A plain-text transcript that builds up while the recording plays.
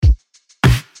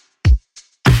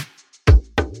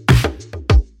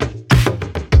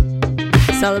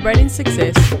celebrating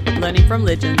success, learning from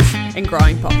legends, and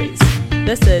growing poppies.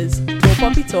 This is Tall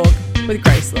Poppy Talk with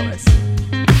Grace Lewis.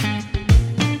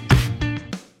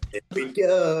 Here we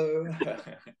go.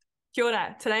 Kia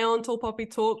ora. Today on Tall Poppy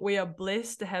Talk, we are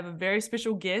blessed to have a very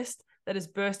special guest that is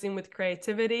bursting with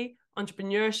creativity,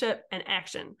 entrepreneurship, and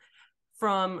action.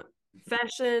 From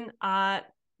fashion, art,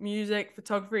 music,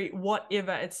 photography,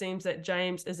 whatever, it seems that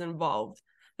James is involved.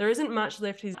 There isn't much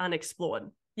left he's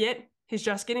unexplored, yet he's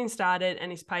just getting started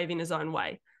and he's paving his own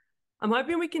way. I'm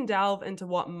hoping we can delve into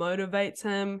what motivates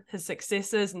him, his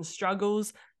successes and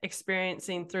struggles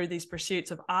experiencing through these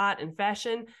pursuits of art and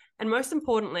fashion, and most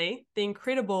importantly, the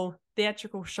incredible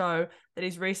theatrical show that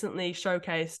he's recently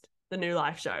showcased, the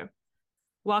Newlife show.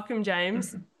 Welcome,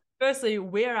 James. Firstly,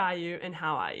 where are you and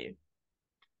how are you?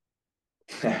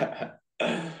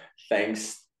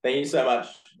 Thanks. Thank you so much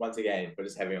once again for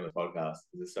just having me on the podcast.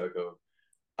 This is so cool.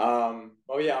 I'm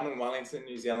in Wellington,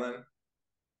 New Zealand.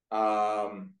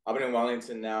 I've been in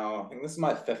Wellington now, I think this is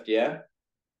my 5th year.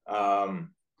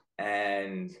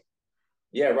 And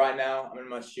yeah, right now I'm in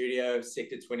my studio,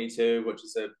 Sector 22, which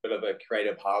is a bit of a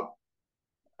creative hub.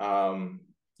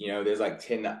 There's like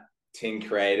 10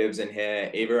 creatives in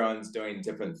here. Everyone's doing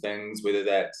different things, whether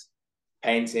that's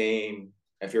painting,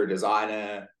 if you're a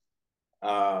designer,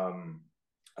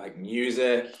 like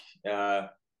music.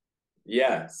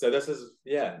 So this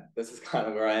is kind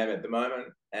of where I am at the moment.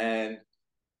 And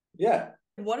yeah.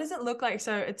 What does it look like?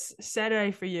 So it's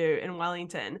Saturday for you in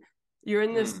Wellington. You're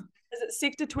in this, is it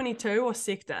Sector 22 or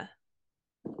Sector?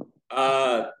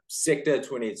 Sector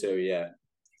 22, yeah.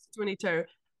 22.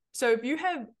 So if you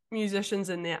have musicians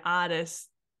in there, artists,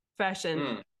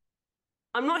 fashion,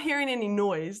 I'm not hearing any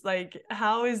noise. Like,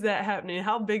 how is that happening?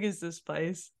 How big is this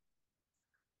place?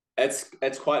 It's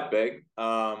quite big.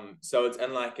 So it's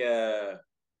in like how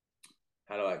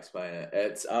do I explain it?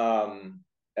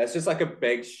 It's just like a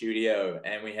big studio,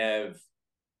 and we have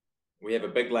a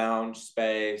big lounge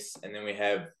space, and then we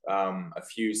have a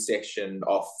few sectioned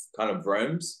off kind of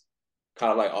rooms,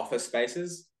 kind of like office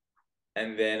spaces.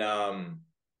 And then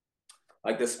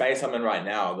like the space I'm in right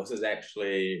now, this is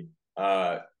actually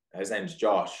his name's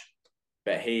Josh,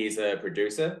 but he's a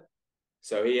producer.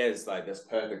 So he has like this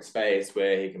perfect space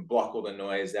where he can block all the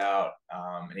noise out,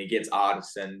 and he gets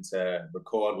artists in to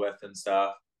record with and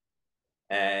stuff.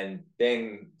 And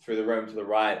then through the room to the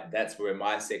right, that's where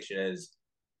my section is.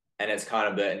 And it's kind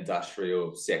of the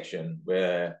industrial section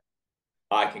where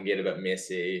I can get a bit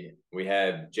messy. We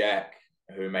have Jack,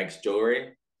 who makes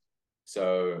jewelry.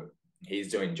 So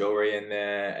he's doing jewelry in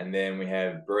there. And then we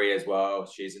have Brie as well.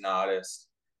 She's an artist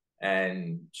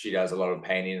and she does a lot of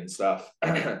painting and stuff.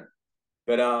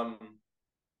 But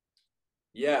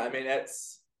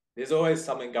there's always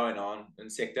something going on in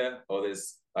Sector, or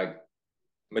there's like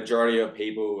majority of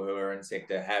people who are in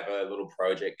Sector have a little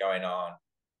project going on,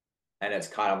 and it's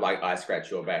kind of like I scratch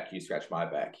your back, you scratch my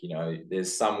back.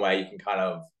 There's some way you can kind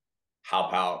of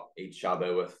help out each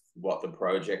other with what the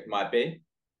project might be.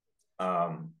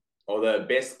 Or the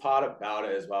best part about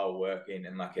it as well, working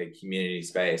in like a community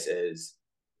space, is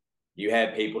you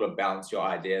have people to bounce your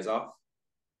ideas off.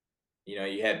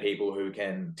 You have people who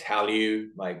can tell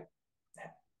you, like,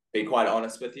 be quite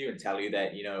honest with you and tell you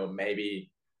that,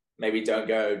 maybe don't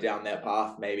go down that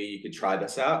path. Maybe you could try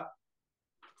this out.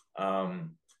 So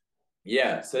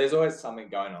there's always something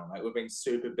going on. Like, we've been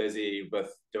super busy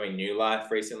with doing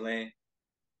Newlife recently.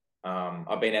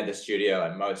 I've been at the studio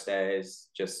like most days,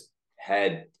 just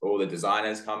had all the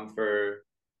designers come through,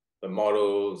 the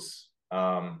models.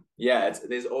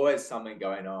 There's always something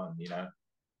going on,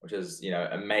 which is,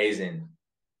 amazing.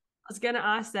 I was going to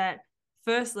ask that.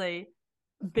 Firstly,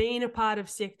 being a part of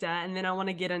Sector, and then I want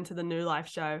to get into the Newlife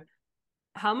show.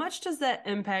 How much does that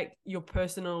impact your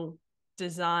personal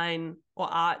design or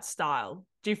art style?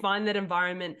 Do you find that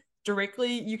environment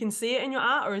directly, you can see it in your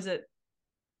art, or is it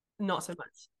not so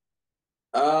much?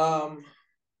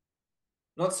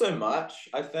 Not so much.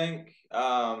 I think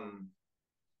I'm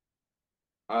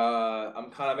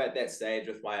kind of at that stage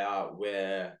with my art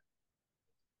where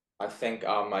I think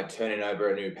like turning over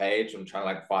a new page. I'm trying to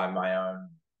like find my own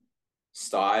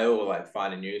style, or like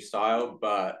find a new style,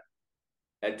 but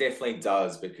it definitely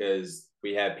does, because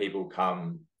we have people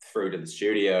come through to the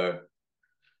studio.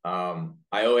 I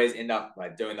always end up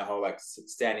like doing the whole like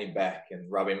standing back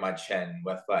and rubbing my chin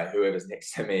with like whoever's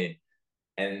next to me,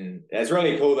 and it's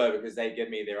really cool though, because they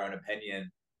give me their own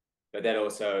opinion, but that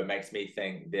also makes me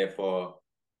think, therefore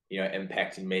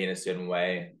impacting me in a certain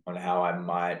way on how I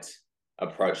might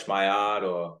approach my art,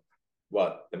 or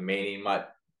what the meaning might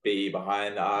be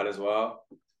behind the art as well.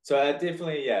 So it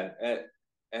definitely, it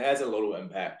has a little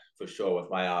impact for sure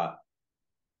with my art.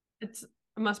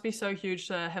 It must be so huge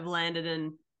to have landed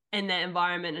in that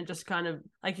environment and just kind of,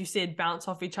 like you said, bounce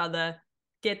off each other,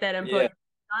 get that input. Yeah.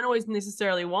 I don't always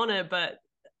necessarily want it, but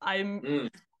I'm Mm.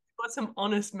 got some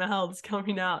honest mouths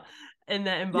coming out in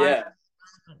that environment.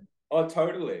 Yeah. Oh,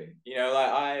 totally. You know,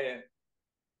 like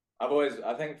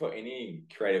I think for any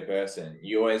creative person,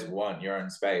 you always want your own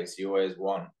space. You always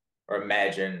want or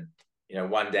imagine, you know,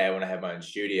 one day I want to have my own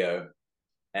studio.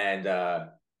 And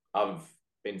I've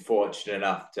been fortunate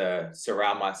enough to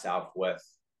surround myself with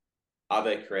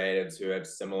other creatives who have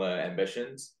similar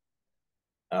ambitions.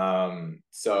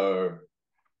 So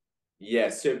yeah,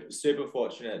 super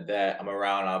fortunate that I'm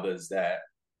around others that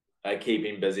are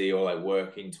keeping busy or like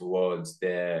working towards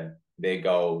their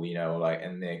goal, you know, like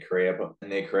in their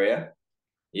career.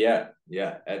 Yeah,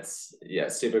 it's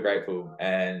super grateful.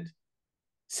 And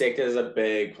Sector is a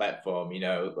big platform, you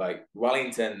know, like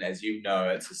Wellington, as you know,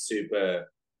 it's a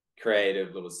super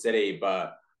creative little city,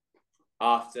 but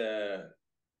after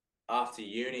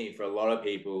uni, for a lot of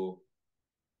people,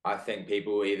 I think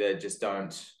people either just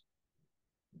don't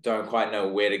quite know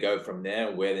where to go from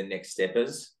there, where the next step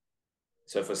is.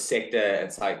 So for Sector,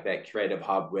 it's like that creative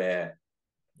hub where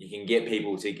you can get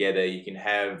people together, you can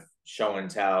have show and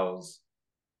tells,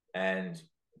 and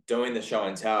doing the show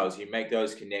and tells, you make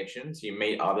those connections, you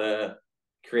meet other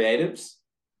creatives,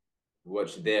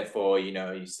 which therefore, you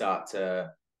know, you start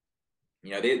to,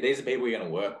 you know, these are people you're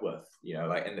going to work with, you know,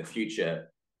 like in the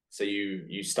future. So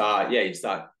you start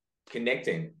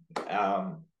connecting.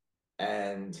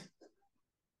 And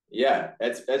yeah,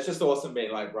 it's just awesome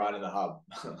being like right in the hub.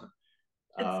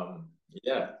 um,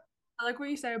 yeah. I like what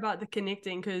you say about the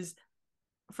connecting, because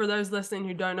for those listening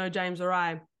who don't know James or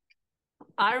I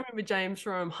remember James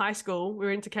from high school. We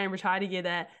went to Cambridge High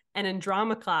together and in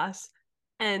drama class.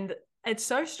 And it's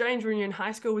so strange when you're in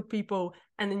high school with people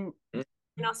and then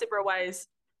in our separate ways.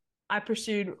 I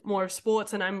pursued more of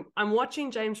sports, and I'm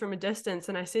watching James from a distance.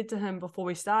 And I said to him before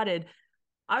we started,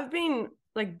 I've been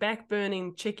like back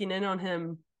burning, checking in on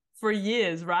him for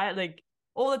years, right? Like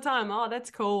all the time. Oh, that's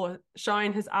cool.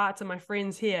 Showing his art to my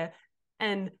friends here.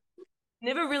 And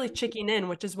never really checking in,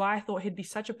 which is why I thought he'd be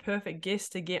such a perfect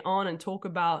guest to get on and talk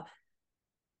about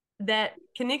that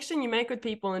connection you make with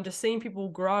people and just seeing people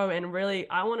grow. And really,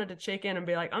 I wanted to check in and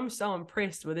be like, I'm so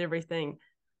impressed with everything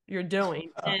you're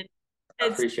doing. And I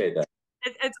it's appreciate that.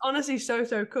 it's honestly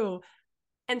so cool.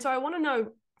 And so I want to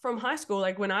know from high school,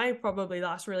 like when I probably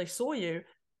last really saw you,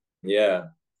 Yeah.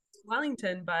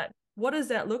 Wellington, but what does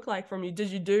that look like from you? Did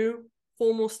you do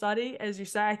formal study, as you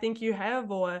say? I think you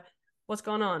have, or what's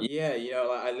going on? Yeah, you know,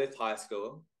 like I left high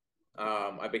school.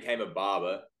 I became a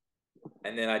barber,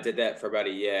 and then I did that for about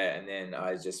a year, and then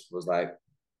I just was like,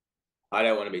 I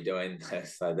don't want to be doing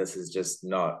this. Like, this is just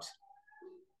not.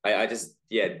 I just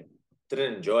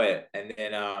didn't enjoy it. And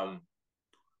then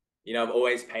you know, I've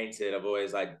always painted. I've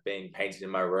always like been painting in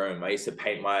my room. I used to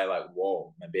paint my like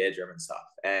wall, my bedroom and stuff,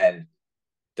 and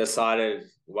decided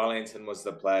Wellington was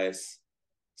the place.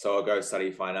 So I'll go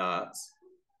study fine arts.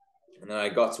 And then I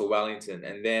got to Wellington,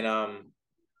 and then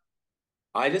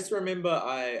I just remember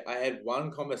I had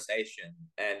one conversation,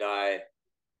 and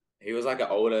he was like an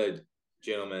older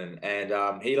gentleman,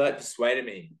 and he like persuaded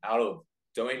me out of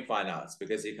doing fine arts,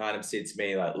 because he kind of said to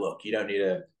me like, look, you don't need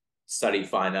to study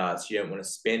fine arts. You don't want to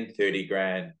spend 30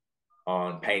 grand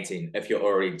on painting if you're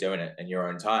already doing it in your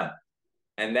own time.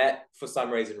 And that for some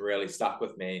reason really stuck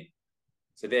with me.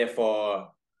 So therefore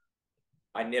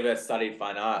I never studied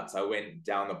fine arts. I went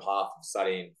down the path of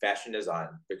studying fashion design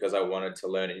because I wanted to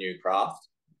learn a new craft.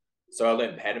 So I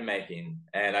learned pattern making,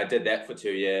 and I did that for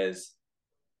 2 years.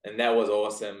 And that was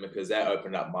awesome because that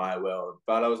opened up my world.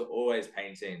 But I was always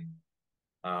painting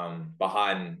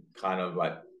behind kind of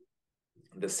like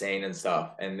the scene and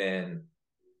stuff. And then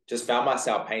just found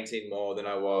myself painting more than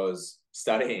I was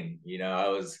studying. You know,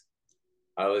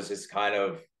 I was just kind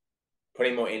of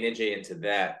putting more energy into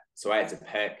that. So I had to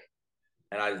pick,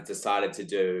 and I decided to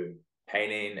do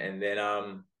painting. And then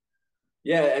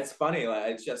yeah, it's funny,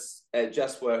 like it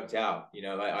just worked out. You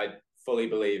know, like I fully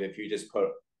believe if you just put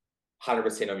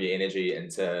 100% of your energy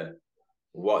into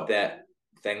what that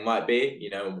thing might be, you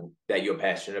know, that you're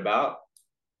passionate about,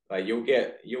 like you'll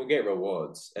get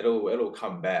rewards. It'll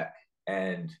come back.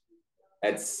 And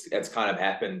it's kind of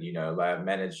happened. You know, like I've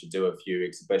managed to do a few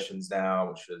exhibitions now,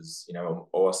 which was, you know,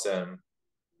 awesome.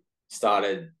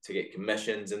 Started to get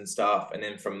commissions and stuff, and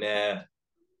then from there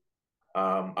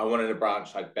I wanted to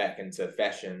branch like back into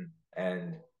fashion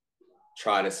and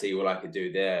try to see what I could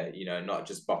do there, you know, not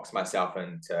just box myself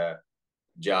into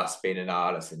just being an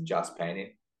artist and just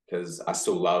painting, because I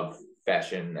still love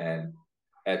fashion, and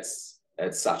it's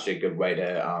such a good way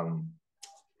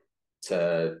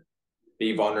to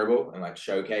be vulnerable and like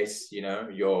showcase, you know,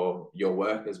 your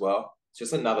work as well. It's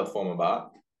just another form of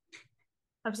art.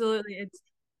 Absolutely. It's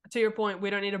to your point, we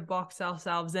don't need to box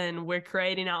ourselves in. We're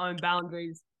creating our own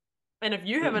boundaries. And if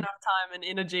you have enough time and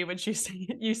energy, which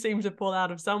you seem to pull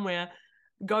out of somewhere,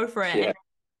 go for it. Yeah. And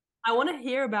I want to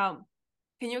hear about,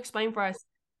 can you explain for us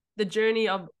the journey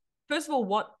of, first of all,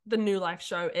 what the Newlife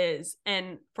show is,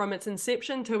 and from its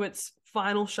inception to its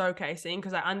final showcasing,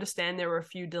 because I understand there were a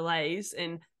few delays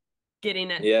in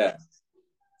getting it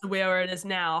where it is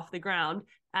now off the ground.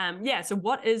 So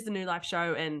what is the Newlife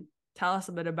show, and tell us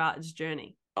a bit about its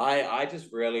journey.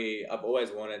 I've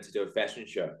always wanted to do a fashion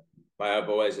show. I've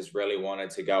always just really wanted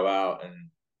to go out and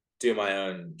do my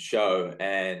own show.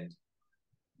 And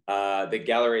the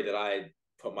gallery that I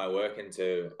put my work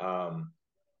into,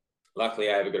 luckily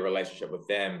I have a good relationship with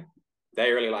them.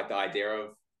 They really like the idea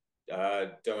of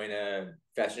doing a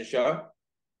fashion show.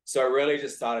 So it really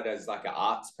just started as like an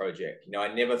arts project. You know,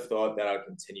 I never thought that I'd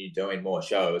continue doing more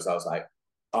shows. I was like,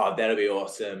 oh, that'll be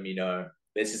awesome. You know,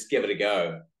 let's just give it a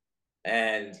go.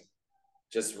 And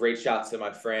just reached out to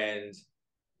my friend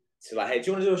to like, hey, do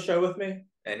you want to do a show with me?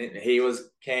 And he was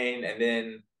keen. And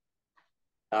then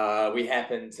we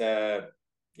happened to,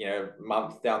 you know,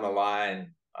 month down the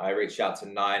line, I reached out to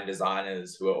 9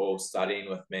 designers who were all studying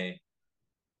with me,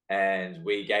 and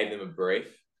we gave them a brief.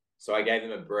 So I gave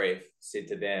them a brief, said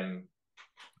to them,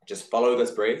 just follow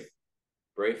this brief,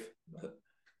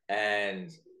 and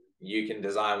you can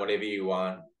design whatever you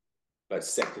want, but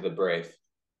stick to the brief.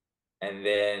 And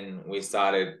then we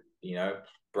started, you know,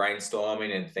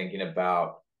 brainstorming and thinking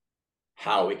about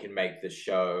how we can make the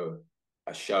show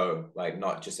a show, like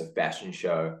not just a fashion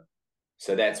show.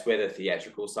 So that's where the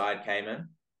theatrical side came in.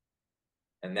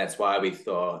 And that's why we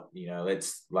thought, you know,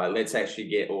 let's actually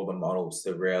get all the models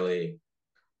to really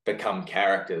become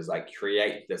characters, like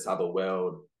create this other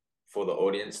world for the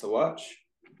audience to watch.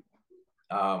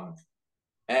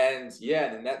 And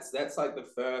yeah, and that's like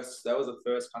that was the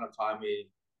first kind of time we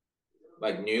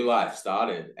like Newlife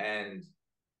started. And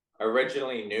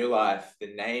originally Newlife,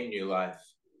 the name Newlife,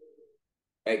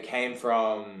 it came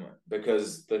from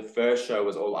because the first show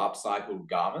was all upcycled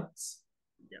garments.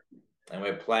 Yeah. And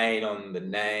we're playing on the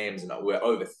names and we're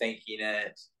overthinking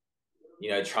it, you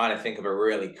know, trying to think of a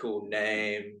really cool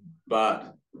name.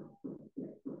 But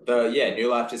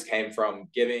Newlife just came from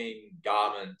giving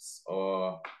garments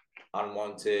or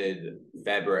unwanted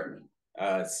fabric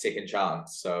a second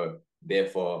chance. So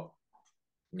therefore,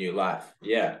 Newlife.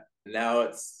 Yeah. Now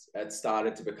it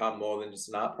started to become more than just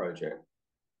an art project.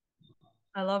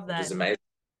 I love that. Which is amazing.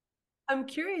 I'm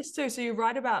curious too. So you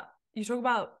talk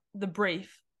about the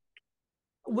brief.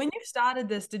 When you started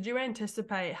this, did you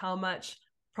anticipate how much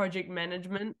project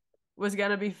management was going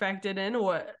to be factored in,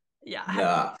 or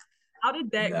how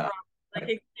did that grow?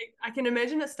 Like I can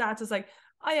imagine it starts as like,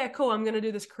 oh yeah, cool, I'm going to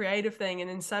do this creative thing, and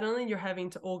then suddenly you're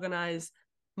having to organize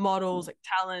models, like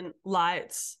talent,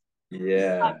 lights,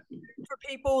 for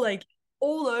people like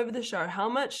all over the show. How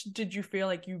much did you feel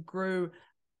like you grew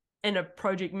in a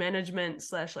project management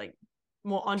 / like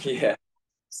more entrepreneurial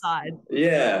side?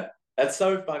 Yeah, that's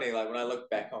so funny. Like when I look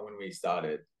back on when we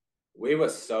started, we were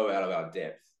so out of our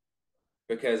depth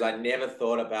because I never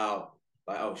thought about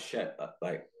like, oh shit,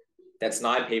 like that's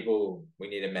 9 people we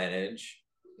need to manage.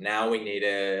 Now we need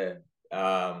to,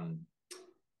 I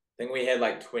think we had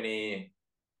like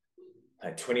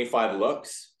 25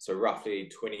 looks, so roughly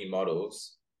 20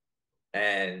 models.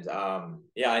 And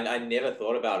I never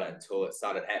thought about it until it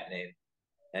started happening.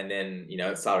 And then, you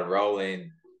know, it started rolling.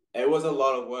 It was a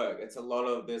lot of work.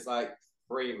 There's like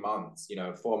 3 months, you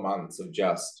know, 4 months of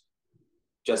just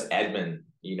admin,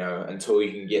 you know, until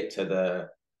you can get to the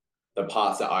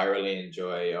parts that I really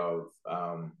enjoy of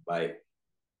like,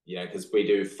 you know, because we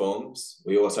do films.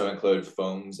 We also include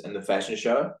films in the fashion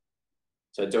show.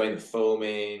 So doing the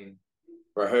filming,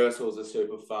 rehearsals are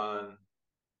super fun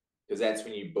because that's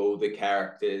when you build the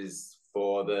characters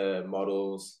for the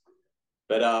models.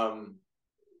 But I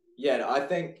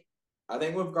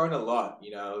think we've grown a lot,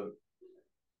 you know,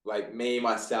 like me,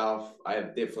 myself,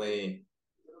 I'm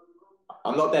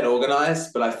not that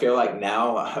organized, but I feel like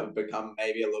now I've become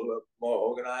maybe a little bit more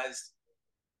organized.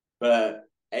 But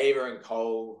Ava and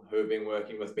Cole, who have been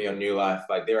working with me on Newlife,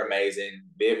 like they're amazing.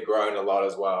 They've grown a lot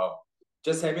as well.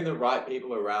 Just having the right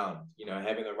people around, you know,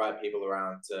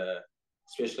 to,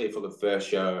 especially for the first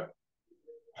show,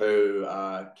 who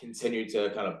continue to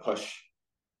kind of push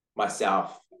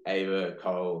myself, Ava,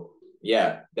 Cole.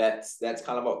 Yeah, that's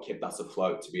kind of what kept us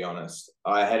afloat, to be honest.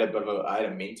 I had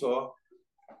a mentor.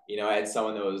 You know, I had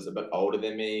someone that was a bit older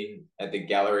than me at the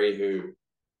gallery who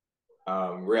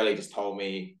really just told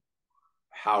me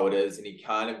how it is, and he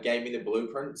kind of gave me the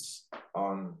blueprints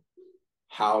on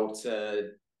how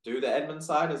to do the admin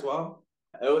side as well.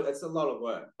 It's a lot of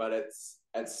work, but it's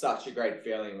such a great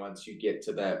feeling once you get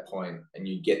to that point and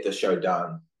you get the show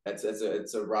done.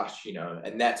 It's a rush, you know,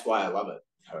 and that's why I love it.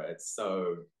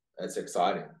 It's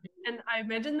exciting. And I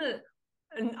imagine that,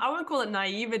 and I won't call it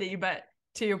naivety, but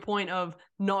to your point of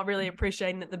not really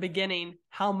appreciating at the beginning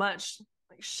how much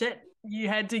like shit you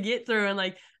had to get through, and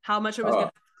like how much it was going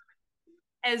to,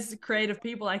 as creative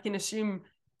people, I can assume,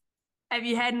 if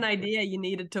you had an idea, you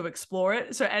needed to explore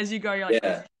it. So as you go, you're like,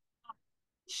 Yeah,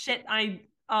 shit,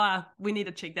 we need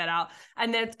to check that out.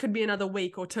 And that could be another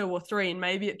week or two or three, and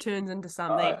maybe it turns into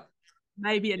something,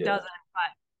 maybe it yeah, doesn't.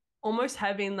 But almost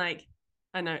having like,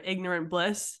 I don't know, ignorant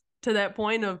bliss to that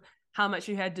point of how much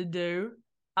you had to do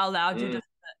allowed you to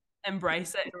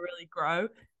embrace it and really grow.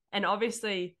 And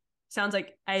obviously, sounds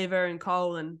like Ava and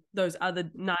Cole and those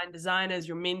other 9 designers,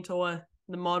 your mentor,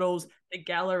 the models, the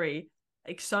gallery,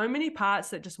 like so many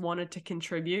parts that just wanted to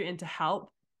contribute and to help.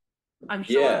 I'm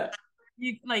sure yeah,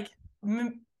 you like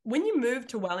when you moved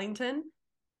to Wellington,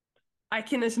 I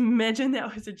can imagine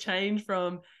that was a change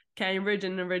from Cambridge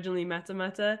and originally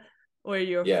Matamata, where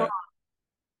you're from. yeah,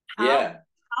 How yeah.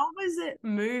 how was it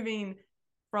moving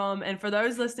from, and for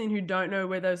those listening who don't know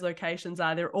where those locations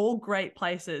are, they're all great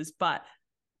places, but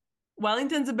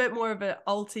Wellington's a bit more of an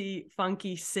alty,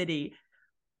 funky city.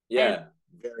 And Yeah,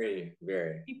 very,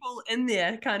 very. people in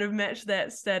there kind of match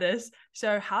that status.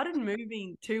 So how did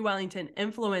moving to Wellington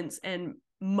influence and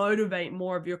motivate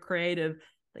more of your creative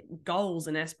like goals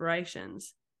and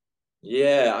aspirations?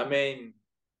 Yeah, I mean,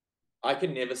 I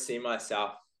could never see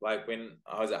myself like when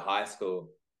I was at high school.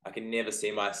 I could never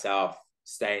see myself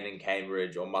staying in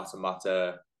Cambridge or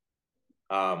Matamata,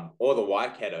 or the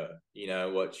Waikato. You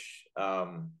know, which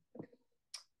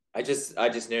I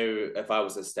just knew if I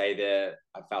was to stay there,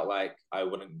 I felt like I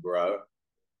wouldn't grow.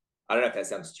 I don't know if that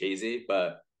sounds cheesy,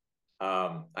 but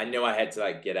I knew I had to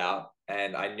like get out,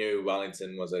 and I knew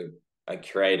Wellington was a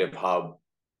creative hub,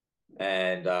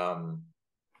 and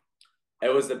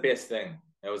it was the best thing.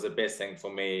 It was the best thing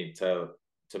for me to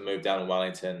move down to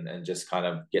Wellington and just kind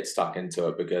of get stuck into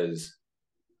it, because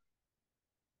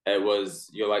it was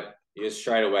you're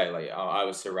straight away like I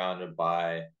was surrounded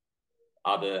by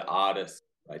other artists,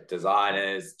 like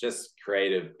designers, just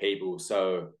creative people.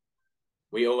 So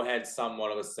we all had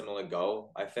somewhat of a similar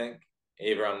goal. I think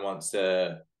everyone wants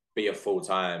to be a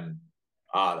full-time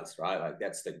artist, right? Like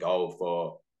that's the goal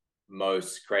for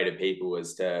most creative people,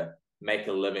 is to make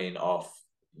a living off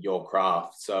your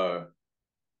craft. So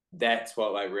that's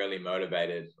what like really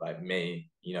motivated like me,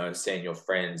 you know, seeing your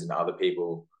friends and other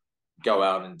people go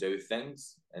out and do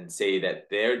things and see that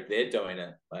they're doing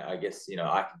it. Like I guess, you know,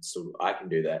 I can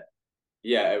do that.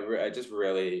 Yeah, it just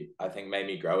really, I think, made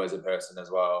me grow as a person as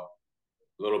well.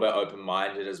 A little bit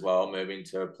open-minded as well, moving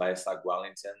to a place like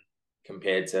Wellington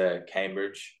compared to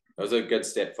Cambridge. It was a good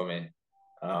step for me,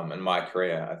 in my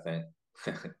career, I think.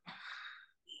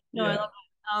 No, I Yeah.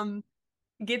 love it.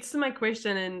 Gets to my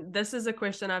question, and this is a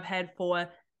question I've had for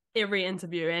every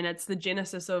interview, and it's the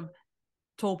genesis of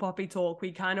Tall Poppy Talk.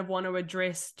 We kind of want to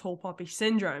address Tall Poppy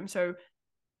syndrome. So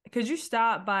could you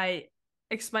start by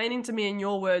explaining to me in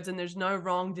your words, and there's no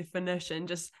wrong definition,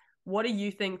 just what do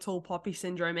you think Tall Poppy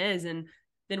syndrome is? And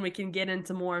then we can get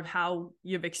into more of how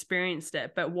you've experienced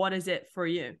it. But what is it for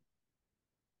you?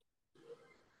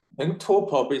 I think tall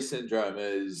poppy syndrome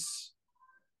is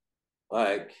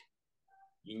like,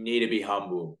 you need to be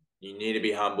humble. You need to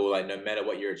be humble. Like no matter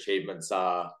what your achievements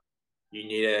are, you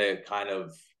need to kind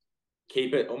of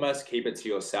almost keep it to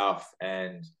yourself,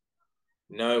 and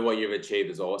know what you've achieved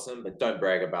is awesome, but don't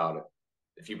brag about it.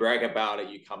 If you brag about it,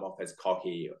 you come off as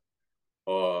cocky,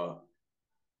 or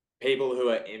people who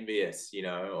are envious, you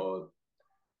know, or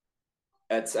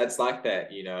it's like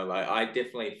that, you know. Like I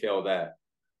definitely feel that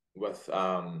with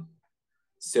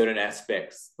certain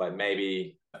aspects, like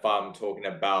maybe if I'm talking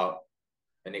about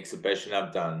an exhibition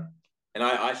I've done, and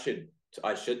I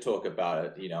should talk about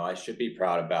it, you know, I should be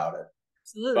proud about it.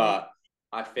 Absolutely. But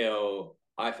I feel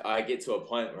I get to a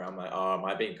point where I'm like, oh, am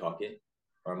I being cocky,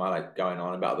 or am I like going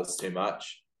on about this too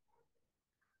much?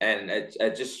 And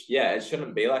it just, yeah, it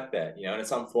shouldn't be like that, you know. And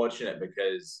it's unfortunate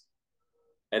because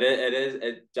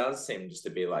it does seem just to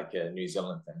be like a New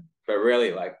Zealand thing, but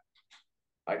really like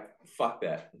fuck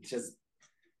that, just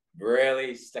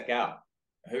really stick out.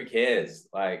 Who cares?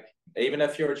 Like even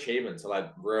if your achievements are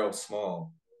like real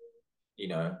small, you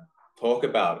know, talk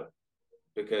about it,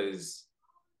 because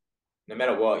no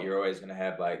matter what, you're always going to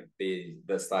have like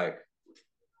this like,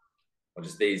 or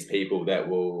just these people that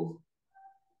will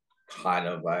kind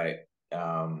of like,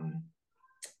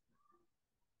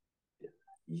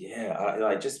 yeah,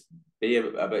 like just be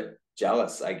a bit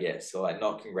jealous, I guess, or like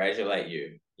not congratulate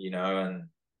you, and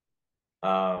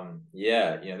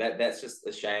yeah, that's just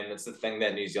a shame. That's the thing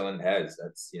that New Zealand has.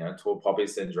 That's tall poppy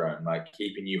syndrome, like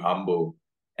keeping you humble,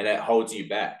 and it holds you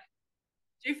back.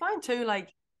 Do you find too,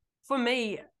 like, for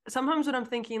me, sometimes when I'm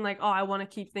thinking like, oh, I want to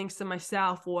keep things to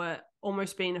myself, or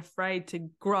almost being afraid to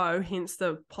grow, hence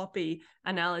the poppy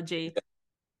analogy,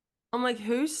 I'm like,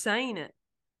 who's saying it?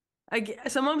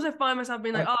 Sometimes I find myself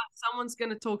being like, oh, someone's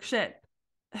gonna talk shit.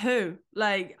 Who?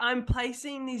 Like, I'm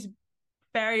placing these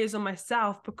barriers on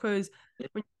myself because when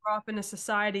you grow up in a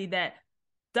society that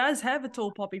does have a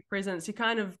tall poppy presence, you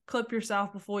kind of clip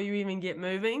yourself before you even get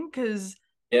moving because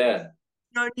Yeah,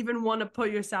 you don't even want to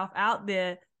put yourself out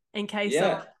there in case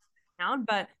someone's yeah, down.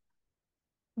 But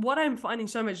what I'm finding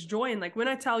so much joy in, like when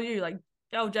I tell you, like,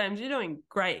 oh, James, you're doing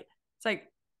great. It's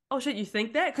like, oh shit, you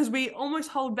think that? Because we almost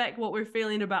hold back what we're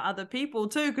feeling about other people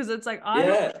too. Because it's like, I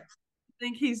don't yeah.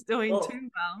 think he's doing Well, too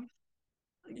well.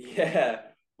 yeah.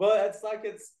 Well, it's like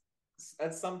it's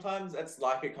sometimes it's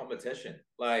like a competition.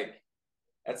 Like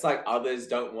it's like others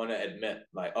don't want to admit,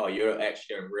 like, oh, you're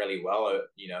actually doing really well,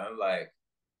 like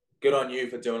good on you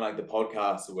for doing like the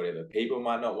podcast or whatever. People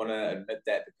might not want to admit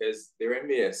that because they're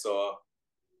envious, or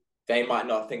they might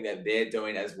not think that they're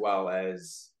doing as well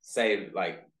as, say,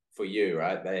 like for you,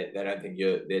 right? They don't think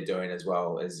they're doing as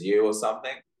well as you or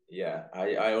something. Yeah,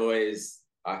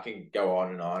 I can go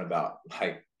on and on about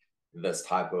like this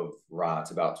type of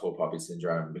rant about tall poppy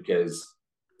syndrome, because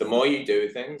the more you do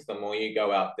things, the more you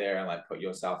go out there and like put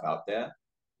yourself out there.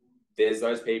 There's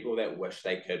those people that wish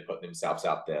they could put themselves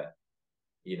out there,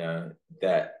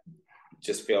 that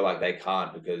just feel like they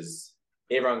can't because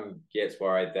everyone gets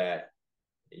worried that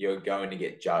you're going to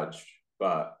get judged.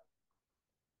 But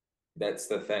that's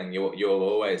the thing. You'll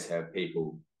always have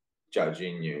people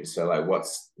judging you. So like,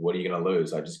 what are you gonna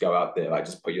lose? Like, just go out there. Like,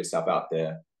 just put yourself out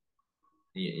there.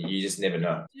 You just never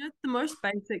know. You know, the most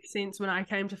basic sense when I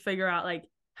came to figure out like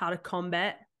how to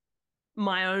combat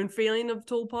my own feeling of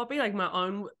tall poppy, like my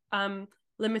own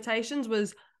limitations,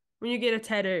 was when you get a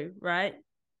tattoo, right?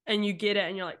 And you get it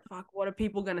and you're like, fuck, what are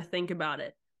people gonna think about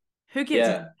it? Who cares?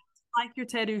 You Yeah, like your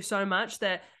tattoo so much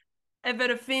that if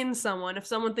it offends someone, if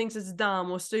someone thinks it's dumb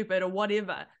or stupid or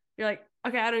whatever, you're like,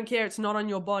 okay, I don't care. It's not on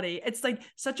your body. It's like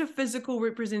such a physical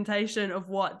representation of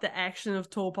what the action of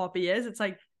tall poppy is. It's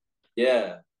like,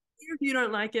 yeah, if you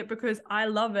don't like it because I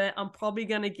love it, I'm probably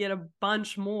going to get a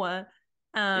bunch more.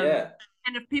 Um, yeah.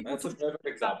 and if people That's a talk perfect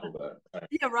about example, though. Right?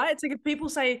 it, yeah, right. It's like if people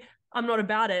say I'm not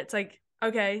about it, it's like,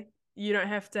 okay, you don't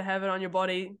have to have it on your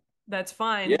body. That's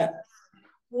fine. Yeah,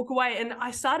 Walk away. And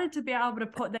I started to be able to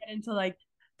put that into like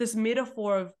this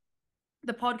metaphor of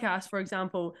the podcast, for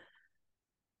example.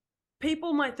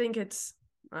 People might think it's,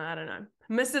 I don't know,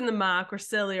 missing the mark or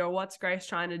silly or what's Grace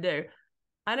trying to do.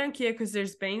 I don't care because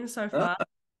there's been so far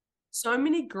so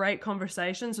many great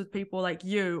conversations with people like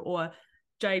you or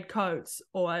Jade Coates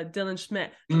or Dylan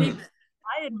Schmidt. People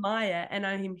I admire and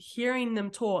I'm hearing them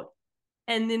talk.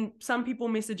 And then some people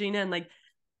messaging in like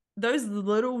those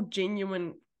little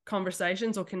genuine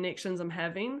conversations or connections I'm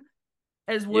having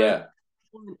is worth yeah,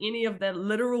 more than any of the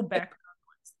literal background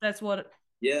noise. That's what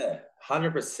yeah.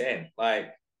 100%.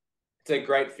 Like, it's a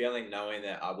great feeling knowing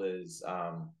that others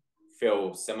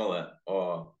feel similar,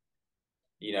 or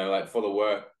like for the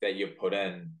work that you've put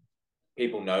in,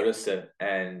 people notice it,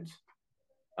 and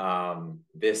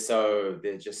they're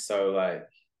just so like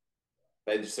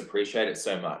they just appreciate it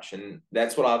so much. And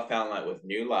that's what I've found like with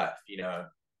Newlife,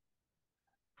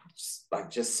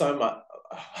 just so much,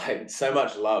 like so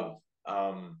much love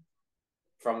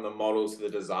from the models to the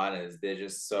designers. They're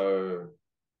just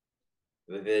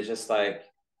like,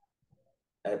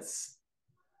 it's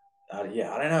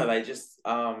yeah, I don't know, they just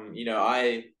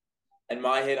I in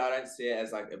my head I don't see it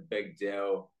as like a big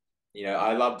deal.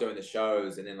 I love doing the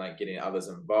shows and then like getting others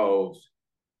involved,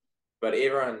 but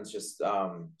everyone's just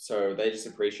so they just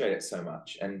appreciate it so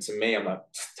much. And to me, I'm like,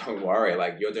 don't worry,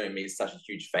 like you're doing me such a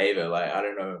huge favor. Like, I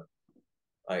don't know,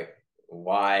 like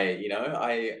why,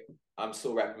 I'm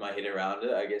still wrapping my head around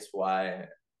it, I guess, why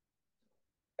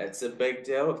it's a big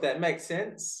deal, if that makes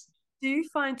sense. do you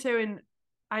find too, and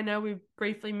I know we've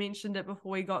briefly mentioned it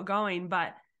before we got going,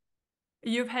 but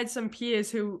you've had some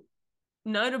peers who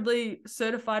notably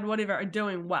certified whatever are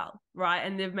doing well, right?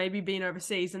 And they've maybe been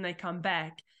overseas and they come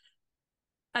back.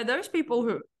 Are those people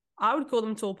who I would call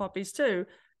them tall poppies too,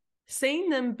 seeing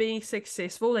them be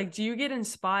successful, like do you get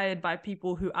inspired by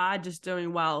people who are just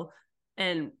doing well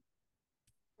and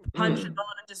punching on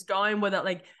and just going with it?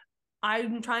 Like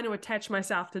I'm trying to attach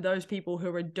myself to those people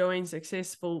who are doing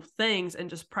successful things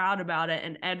and just proud about it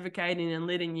and advocating and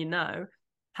letting you know.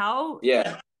 How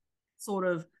Yeah. sort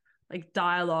of like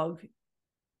dialogue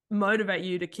motivate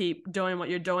you to keep doing what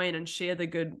you're doing and share the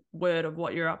good word of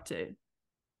what you're up to?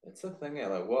 It's the thing, yeah,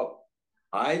 like what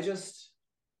I just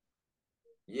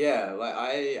yeah, like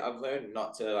I've learned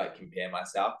not to like compare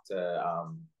myself to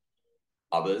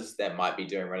others that might be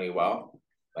doing really well.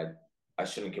 Like I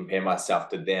shouldn't compare myself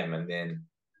to them and then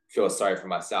feel sorry for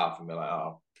myself and be like,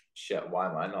 oh shit, why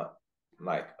am I not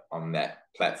like on that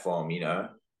platform, you know?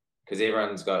 Because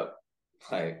everyone's got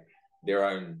like their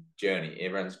own journey.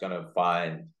 Everyone's gonna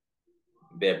find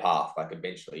their path. Like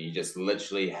eventually, you just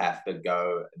literally have to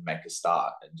go and make a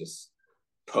start and just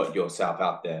put yourself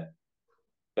out there.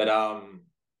 But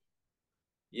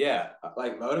yeah,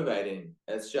 like motivating.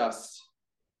 It's just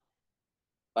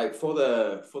like for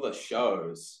the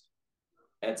shows,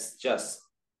 it's just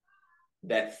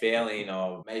that feeling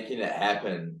of making it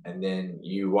happen, and then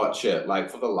you watch it. Like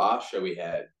for the last show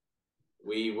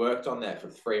we worked on that for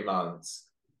 3 months,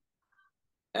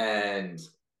 and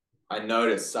I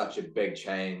noticed such a big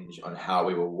change on how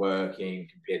we were working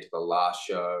compared to the last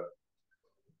show.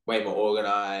 Way more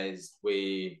organized.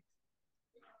 We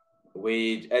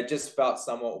it just felt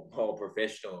somewhat more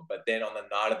professional. But then on the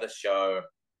night of the show,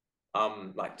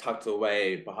 like tucked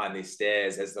away behind these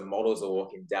stairs as the models are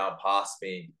walking down past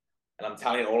me, and I'm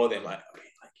telling all of them like, okay,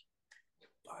 like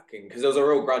fucking, because it was a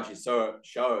real grungy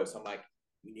show. So I'm like,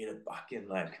 we need to fucking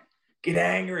like get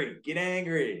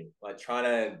angry, like trying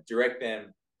to direct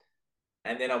them.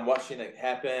 And then I'm watching it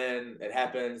happen. It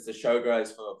happens. The show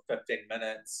goes for 15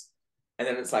 minutes, and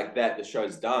then it's like that. The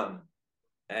show's done,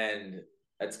 and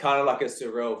it's kind of like a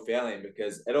surreal feeling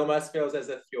because it almost feels as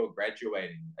if you're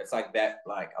graduating. It's like that.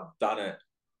 Like I've done it,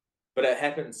 but it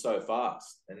happens so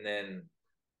fast, and then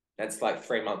that's like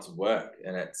 3 months of work,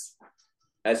 and it's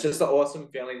just an awesome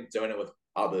feeling doing it with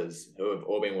others who have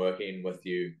all been working with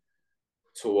you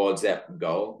towards that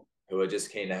goal, who are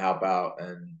just keen to help out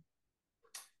and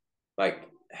like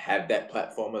have that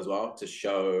platform as well to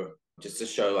show, just to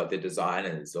show like the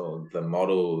designers or the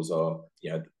models or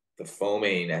the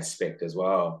filming aspect as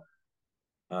well.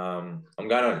 I'm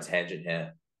going on a tangent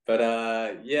here, but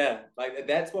yeah, like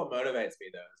that's what motivates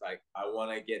me though. It's like I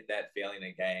want to get that feeling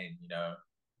again.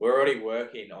 We're already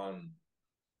working on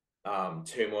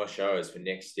 2 more shows for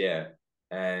next year,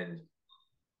 and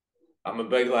I'm a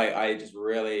big like I just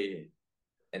really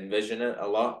envision it a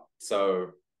lot.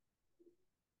 So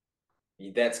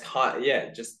that's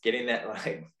yeah, just getting that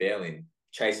like feeling,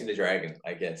 chasing the dragon,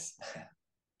 I guess.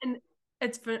 And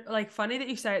it's like funny that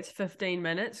you say it's 15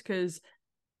 minutes because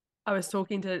I was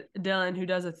talking to Dylan who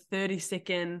does a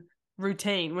 30-second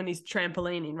routine when he's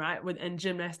trampolining, right, in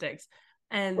gymnastics.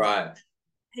 And Right.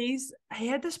 he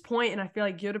had this point, and I feel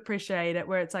like you'd appreciate it,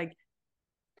 where it's like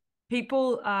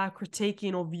people are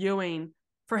critiquing or viewing,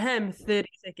 for him 30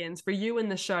 seconds, for you in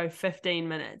the show 15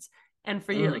 minutes, and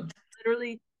for you like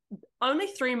literally only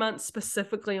 3 months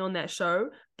specifically on that show,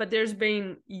 but there's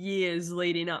been years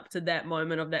leading up to that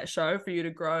moment of that show for you to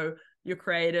grow your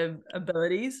creative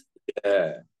abilities.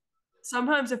 Yeah.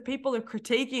 Sometimes if people are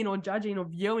critiquing or judging or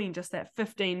viewing just that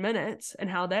 15 minutes and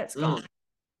how that's gone,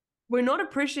 we're not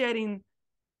appreciating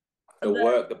the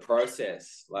work, the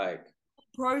process, like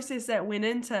process that went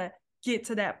into get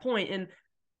to that point. And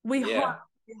we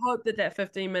hope that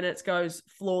 15 minutes goes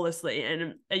flawlessly.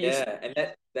 And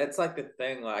and that's like the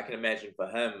thing. Like I can imagine for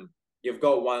him, you've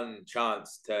got one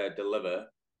chance to deliver.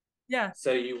 Yeah.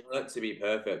 So you want it to be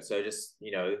perfect. So just,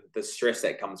 the stress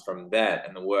that comes from that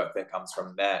and the work that comes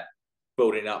from that,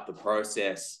 building up the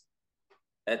process,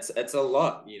 it's a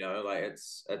lot, like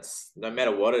it's no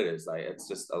matter what it is, like it's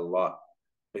just a lot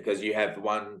because you have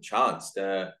one chance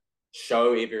to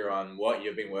show everyone what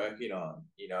you've been working on,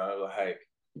 like,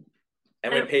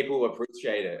 and when people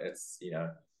appreciate it,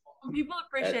 when people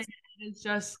appreciate it, it's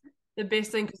just the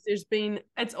best thing because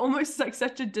it's almost like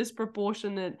such a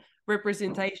disproportionate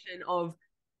representation of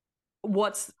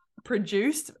what's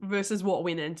produced versus what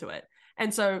went into it.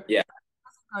 And so yeah,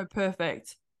 so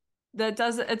perfect.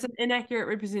 It's an inaccurate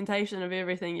representation of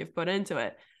everything you've put into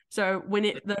it. So when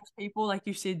those people, like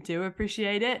you said, do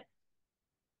appreciate it,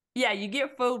 yeah, you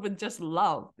get filled with just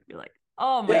love. You're like,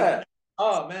 oh my God.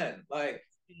 Oh man, like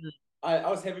I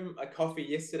was having a coffee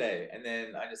yesterday, and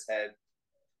then I just had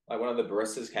like one of the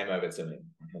baristas came over to me,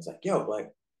 and I was like, "Yo, like,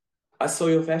 I saw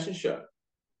your fashion show."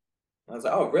 And I was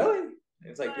like, "Oh, really?" And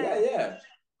it's like, "Yeah."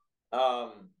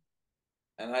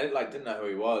 And I didn't know who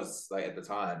he was like at the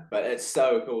time, but it's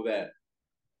so cool that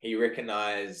he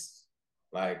recognized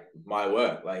like my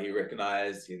work. Like he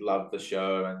loved the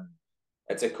show, and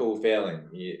it's a cool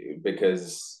feeling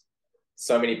because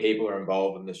so many people are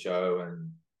involved in the show,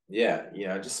 and yeah,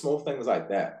 just small things like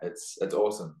that. It's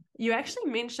awesome. you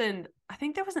actually mentioned, I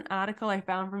think there was an article I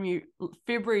found from you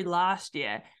February last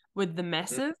year with the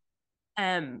Massive.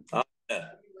 And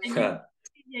Yeah.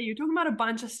 you're talking about a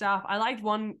bunch of stuff. I liked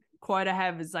one quote I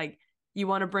have is like, you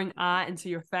want to bring art into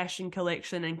your fashion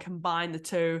collection and combine the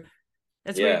two.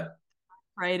 That's where you're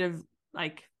creative,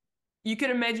 like you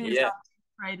could imagine yourself as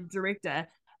a creative director.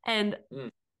 And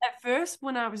at first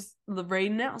when I was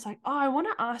reading it, I was like, oh, I want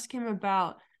to ask him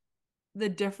about the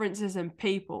differences in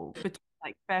people between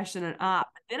like fashion and art.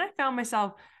 But then I found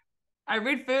myself, I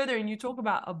read further and you talk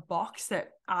about a box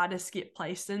that artists get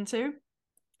placed into.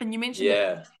 And you mentioned it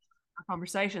in our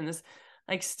conversation, this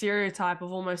like stereotype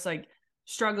of almost like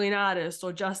struggling artist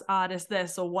or just artist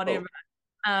this or whatever.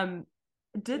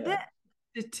 Did that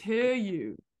deter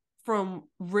you from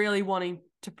really wanting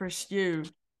to pursue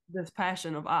this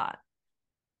passion of art?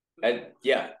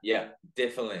 Yeah,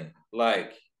 definitely.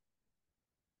 Like,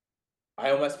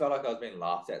 I almost felt like I was being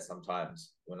laughed at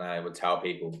sometimes when I would tell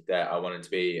people that I wanted to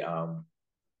be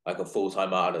like a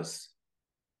full-time artist,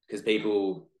 because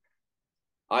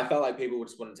I felt like people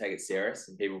just wouldn't take it serious,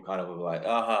 and people kind of were like,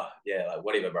 yeah, like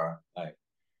whatever, bro. Like,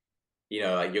 you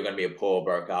know, like you're gonna be a poor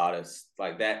broke artist,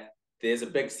 like that. There's a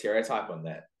big stereotype on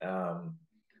that,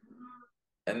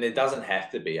 and there doesn't have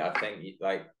to be. I think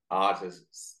like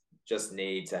artists just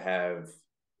need to have,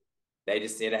 they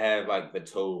just need to have like the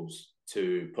tools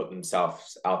to put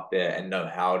themselves out there and know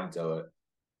how to do it.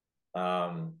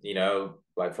 You know,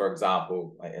 like for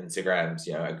example, like Instagram's,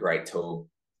 you know, a great tool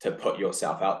to put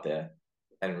yourself out there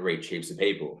and reach heaps of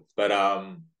people. But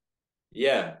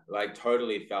yeah, like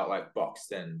totally felt like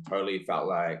boxed in, totally felt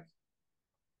like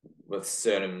with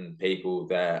certain people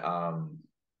that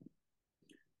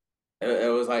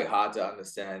it was like hard to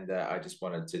understand that I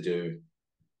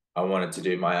wanted to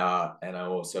do my art, and I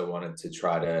also wanted to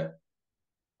try to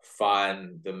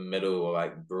find the middle, or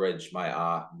like bridge my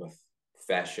art with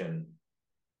fashion.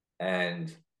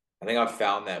 And I think I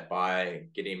found that by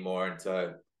getting more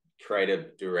into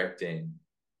creative directing.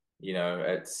 You know,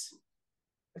 it's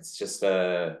just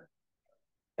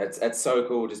it's so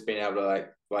cool just being able to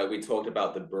like we talked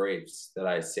about the briefs that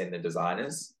I send the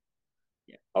designers.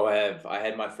 I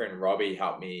had my friend Robbie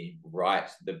help me write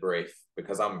the brief,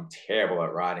 because I'm terrible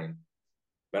at writing,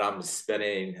 but I'm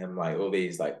spinning him like all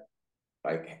these like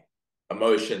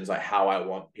emotions, like how I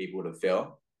want people to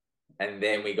feel. And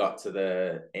then we got to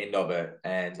the end of it,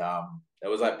 and it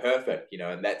was like perfect, you know.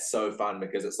 And that's so fun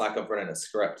because it's like I've written a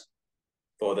script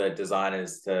for the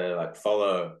designers to like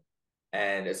follow,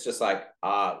 and it's just like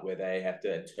art where they have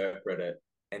to interpret it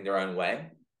in their own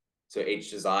way. So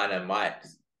each designer might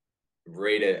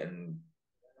read it, and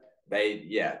they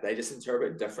just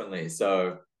interpret it differently.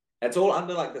 So it's all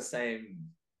under like the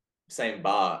same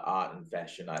bar, art and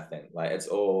fashion. I think like it's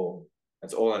all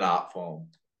an art form,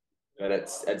 but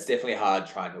it's definitely hard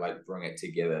trying to like bring it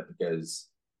together, because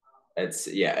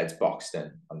it's boxed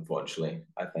in, unfortunately,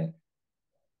 I think.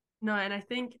 No, and I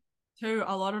think too,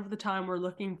 a lot of the time we're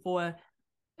looking for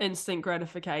instant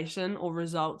gratification or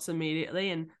results immediately.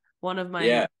 And one of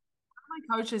my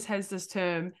coaches has this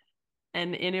term,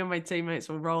 and any of my teammates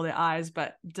will roll their eyes,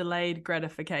 but delayed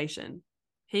gratification.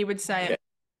 He would say it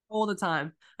all the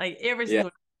time, like every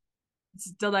single it's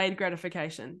delayed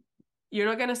gratification. You're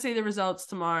not going to see the results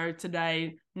tomorrow,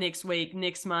 today, next week,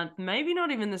 next month, maybe not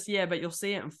even this year, but you'll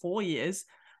see it in 4 years.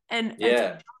 And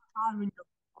it's hard when you're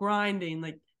grinding,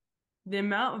 like the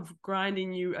amount of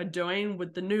grinding you are doing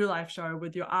with the Newlife show,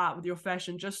 with your art, with your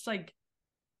fashion, just like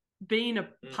being a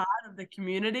part of the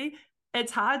community.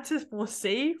 It's hard to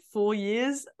foresee 4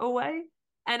 years away.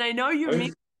 And I know you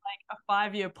mean like a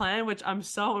 5-year plan, which I'm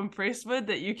so impressed with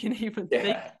that you can even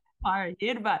think far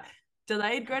ahead. But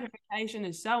delayed gratification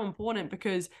is so important,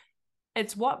 because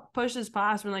it's what pushes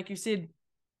past when, like you said,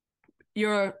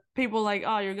 you're people like,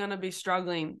 oh, you're gonna be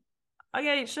struggling.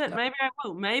 Okay, shit, maybe I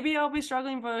will. Maybe I'll be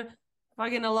struggling for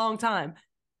fucking a long time.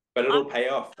 But it'll pay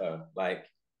off though. Like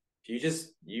if you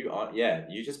just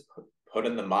put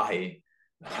in the mahi,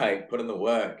 like put in the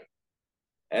work,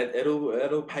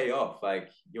 it'll pay off.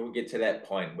 Like you'll get to that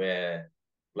point where,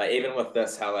 like even with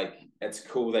this, how like it's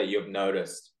cool that you've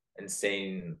noticed and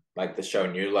seen like the show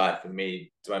Newlife and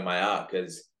me doing my art,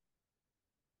 because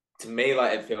to me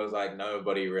like it feels like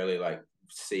nobody really like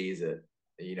sees it,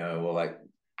 you know, or like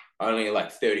only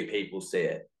like 30 people see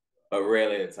it, but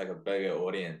really it's like a bigger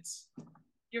audience.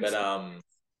 You're But so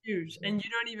huge, and you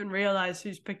don't even realize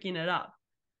who's picking it up.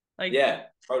 Like yeah,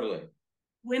 totally.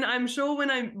 when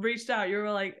I reached out, you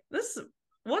were like,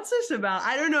 what's this about?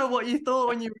 I don't know what you thought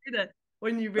when you read it.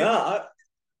 When you read I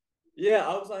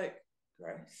was like,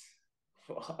 Grace.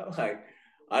 Like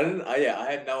I didn't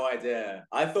I had no idea.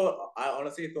 I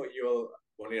honestly thought you were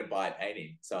wanting to buy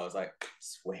painting. So I was like,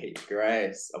 sweet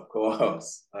grace, of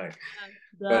course. Like,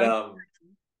 but Yeah.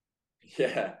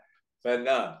 yeah, but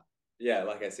no, yeah,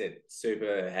 like I said,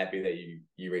 super happy that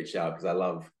you reached out because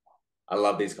I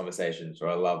love these conversations, or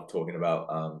I love talking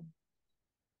about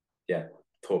yeah,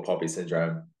 tall poppy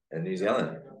syndrome in New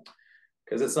Zealand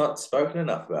because it's not spoken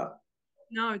enough about.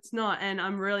 No, it's not. And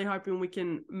I'm really hoping we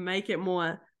can make it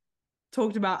more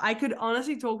talked about. I could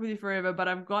honestly talk with you forever, but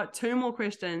I've got two more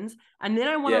questions. And then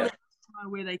I want to Yeah, let you know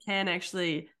where they can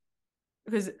actually,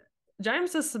 because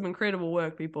James does some incredible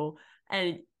work, people,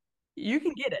 and you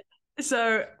can get it.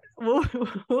 So we'll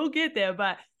we'll get there.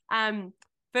 But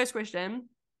first question: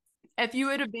 if you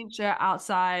were to venture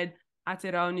outside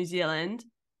Aotearoa, New Zealand,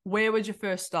 where would your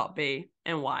first stop be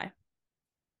and why?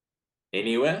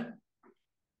 anywhere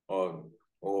or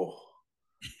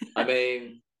I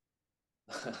mean,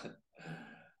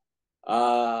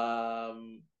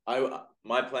 I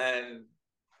my plan.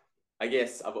 I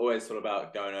guess I've always thought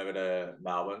about going over to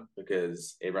Melbourne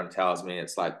because everyone tells me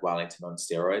it's like Wellington on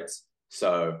steroids.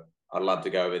 So I'd love to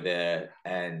go over there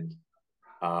and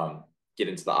get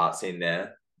into the art scene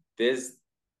there. There's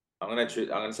I'm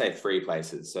gonna say three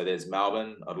places. So there's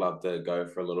Melbourne. I'd love to go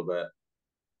for a little bit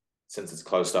since it's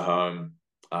close to home.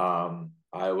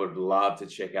 I would love to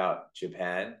check out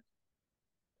Japan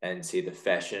and see the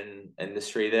fashion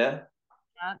industry there.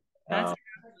 Yeah, Um,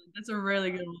 that's a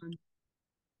really good one.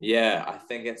 yeah, I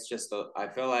think it's just I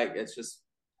feel like it's just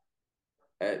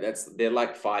that's they're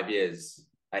like 5 years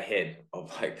ahead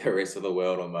of like the rest of the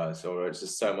world almost, or it's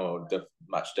just so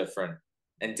much different.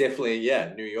 And definitely,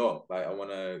 yeah, New York. Like I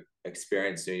want to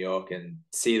experience New York and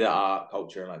see the art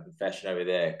culture and like the fashion over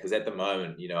there. Because at the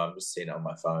moment, I'm just seeing it on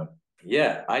my phone.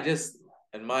 Yeah, I just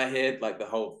in my head, like the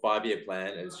whole 5 year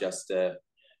plan is just to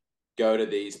go to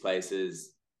these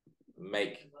places,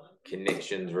 make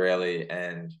connections really,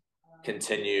 and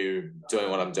continue doing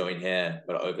what I'm doing here,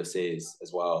 but overseas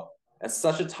as well. It's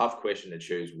such a tough question to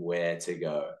choose where to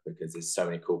go because there's so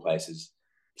many cool places.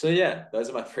 So yeah, those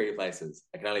are my three places.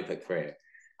 I can only pick three.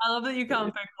 I love that you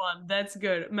can't pick one. That's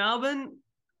good. Melbourne,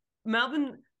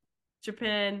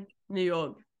 Japan, New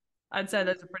York. I'd say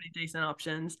those are pretty decent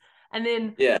options. And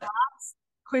then Yeah. last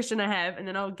question I have, and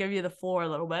then I'll give you the floor a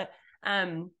little bit.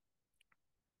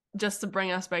 Just to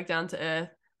bring us back down to earth.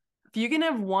 If you can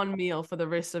have one meal for the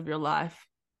rest of your life,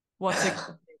 what's it?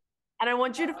 And I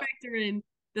want you to factor in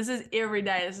this is every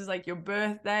day. This is like your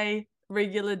birthday,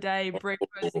 regular day,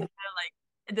 breakfast. Like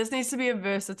this needs to be a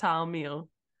versatile meal.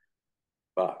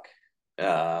 Fuck.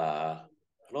 What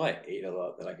do I eat a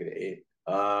lot that I could eat?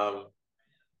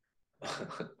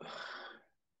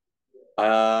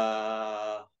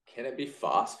 Can it be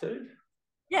fast food? I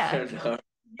Yeah, don't know.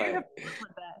 you have Like, fun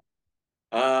with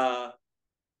that. uh,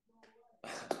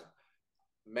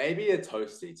 maybe a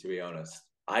toasty, to be honest.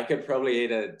 I could probably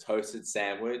eat a toasted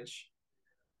sandwich,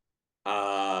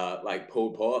 like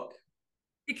pulled pork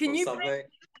Can or you paint something.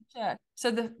 a picture?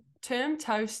 So the term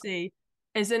toasty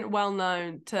isn't well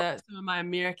known to some of my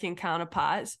American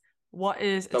counterparts. What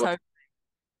is a So toast?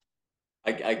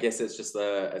 I guess it's just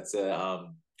a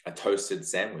toasted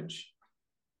sandwich.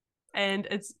 And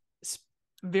it's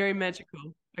very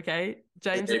magical. Okay,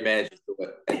 James. Very magical.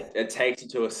 It takes you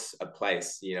to a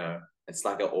place, it's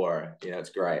like an aura, it's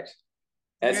great.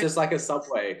 It's Very, just like a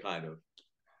subway kind of.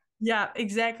 yeah,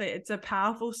 exactly. It's a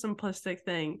powerful, simplistic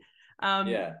thing. Um,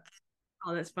 Yeah.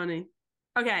 oh, that's funny.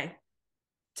 Okay,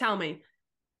 tell me,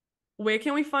 where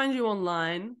can we find you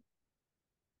online?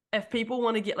 If people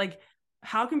want to get like,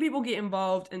 how can people get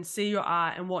involved and see your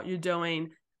art and what you're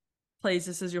doing? Please,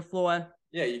 this is your floor.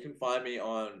 Yeah, you can find me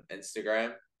on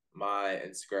Instagram. My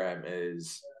Instagram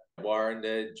is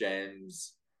Warrender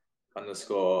James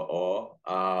underscore or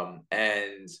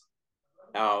and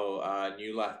our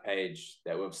Newlife page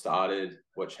that we've started,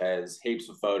 which has heaps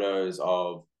of photos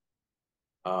of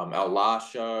our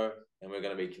last show, and we're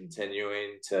going to be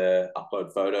continuing to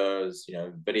upload photos,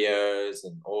 videos,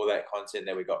 and all that content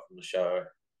that we got from the show.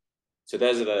 So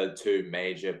those are the two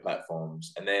major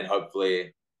platforms, and then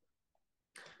hopefully,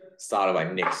 start of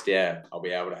like next year, I'll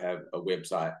be able to have a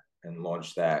website and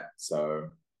launch that. So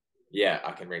yeah,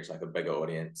 I can reach like a bigger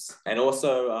audience, and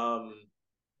also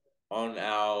on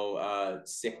our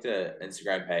sector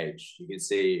Instagram page, you can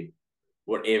see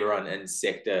what everyone in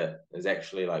sector is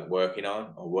actually like working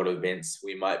on or what events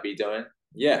we might be doing.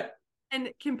 Yeah. And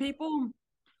can people,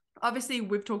 obviously,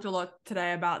 we've talked a lot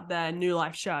today about the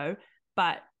Newlife show,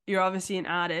 but you're obviously an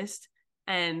artist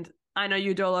and I know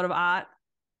you do a lot of art.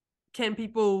 Can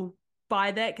people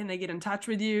buy that? Can they get in touch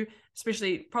with you?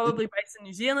 Especially probably based in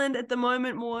New Zealand at the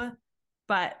moment more,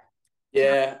 but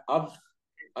Yeah,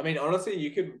 I mean, honestly,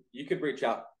 you could reach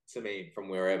out to me from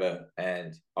wherever,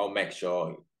 and I'll make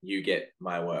sure you get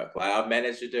my work. Like I've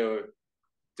managed to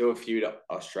do a few to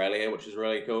Australia, which is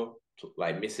really cool.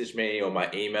 Like message me, or my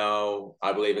email,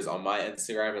 I believe, is on my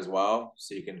Instagram as well,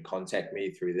 so you can contact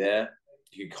me through there.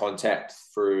 You can contact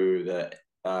through the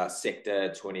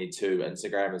Sector 22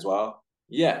 Instagram as well.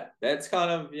 Yeah, that's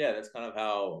kind of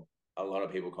how a lot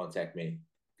of people contact me,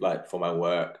 like for my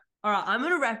work. All right, I'm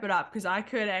going to wrap it up because I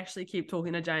could actually keep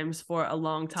talking to James for a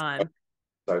long time.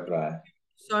 So could I.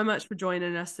 So much for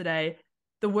joining us today.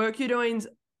 The work you're doing is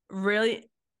really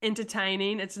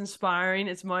entertaining. It's inspiring.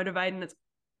 It's motivating. It's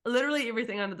literally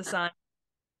everything under the sun.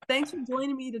 Thanks for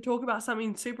joining me to talk about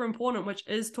something super important, which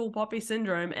is tall poppy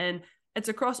syndrome. And it's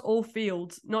across all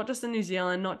fields, not just in New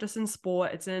Zealand, not just in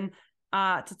sport. It's in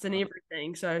arts. It's in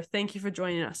everything. So thank you for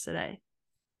joining us today.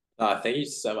 Thank you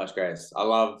so much, Grace.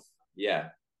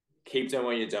 Keep doing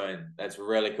what you're doing. That's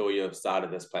really cool. You've started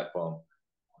this platform.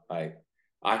 Like,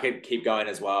 I could keep going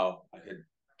as well. I could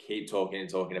keep talking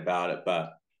about it,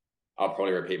 but I'll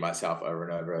probably repeat myself over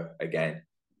and over again.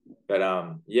 But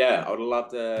I would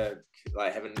love to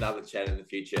have another chat in the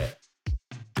future.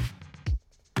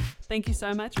 Thank you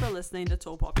so much for listening to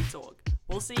Tall Poppy Talk.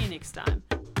 We'll see you next time.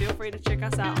 Feel free to check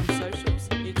us out on socials,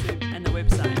 YouTube, and the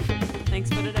website.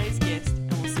 Thanks for today's guest.